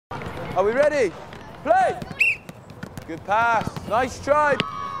Are we ready? Play! Good pass. Nice try.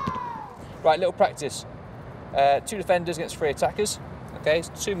 Right, little practice. 2 defenders against 3 attackers. Okay, it's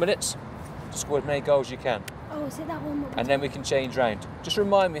 2 minutes to score as many goals as you can. Oh, is it that one? And then we can change round. Just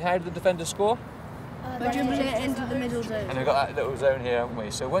remind me, how did the defenders score? By dribbling it into the middle zone. And we've got that little zone here, haven't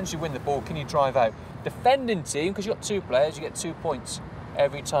we? So once you win the ball, can you drive out? Defending team, because you've got 2 players, you get 2 points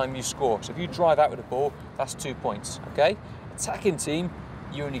every time you score. So if you drive out with the ball, that's 2 points, okay? Attacking team,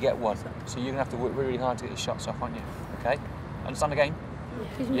 you only get 1. So you're going to have to work really hard to get your shots off, aren't you? Okay? Understand the game?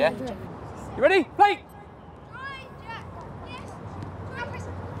 Yeah? You ready? Play!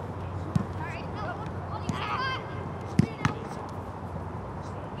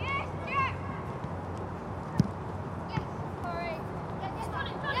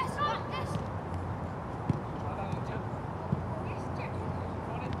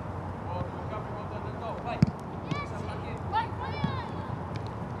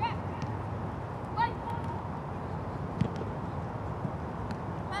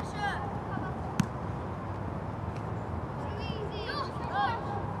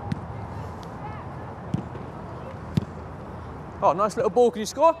 Oh, nice little ball. Can you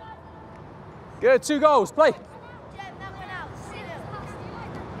score? Good, 2 goals. Play.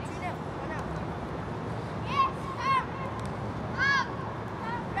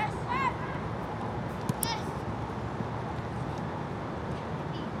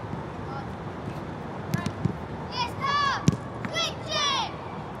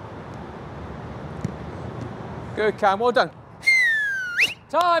 Good, Cam. Well done.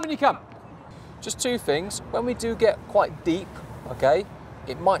 Time, and you come. Just 2 things. When we do get quite deep, okay,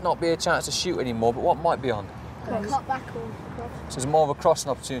 it might not be a chance to shoot anymore, but what might be on? Cut back or cross. So there's more of a crossing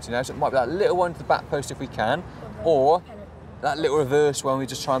opportunity now, so it might be that little one to the back post if we can, or that little reverse one we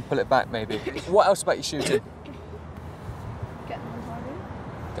just try and pull it back maybe. What else about your shooting? Get on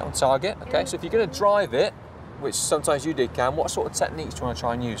target. Get on target, okay. So if you're going to drive it, which sometimes you did, Cam, what sort of techniques do you want to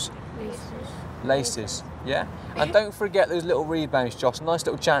try and use? Laces, yeah? And don't forget those little rebounds, Josh. Nice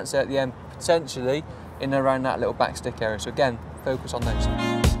little chance there at the end, potentially in and around that little back stick area. So again, focus on those.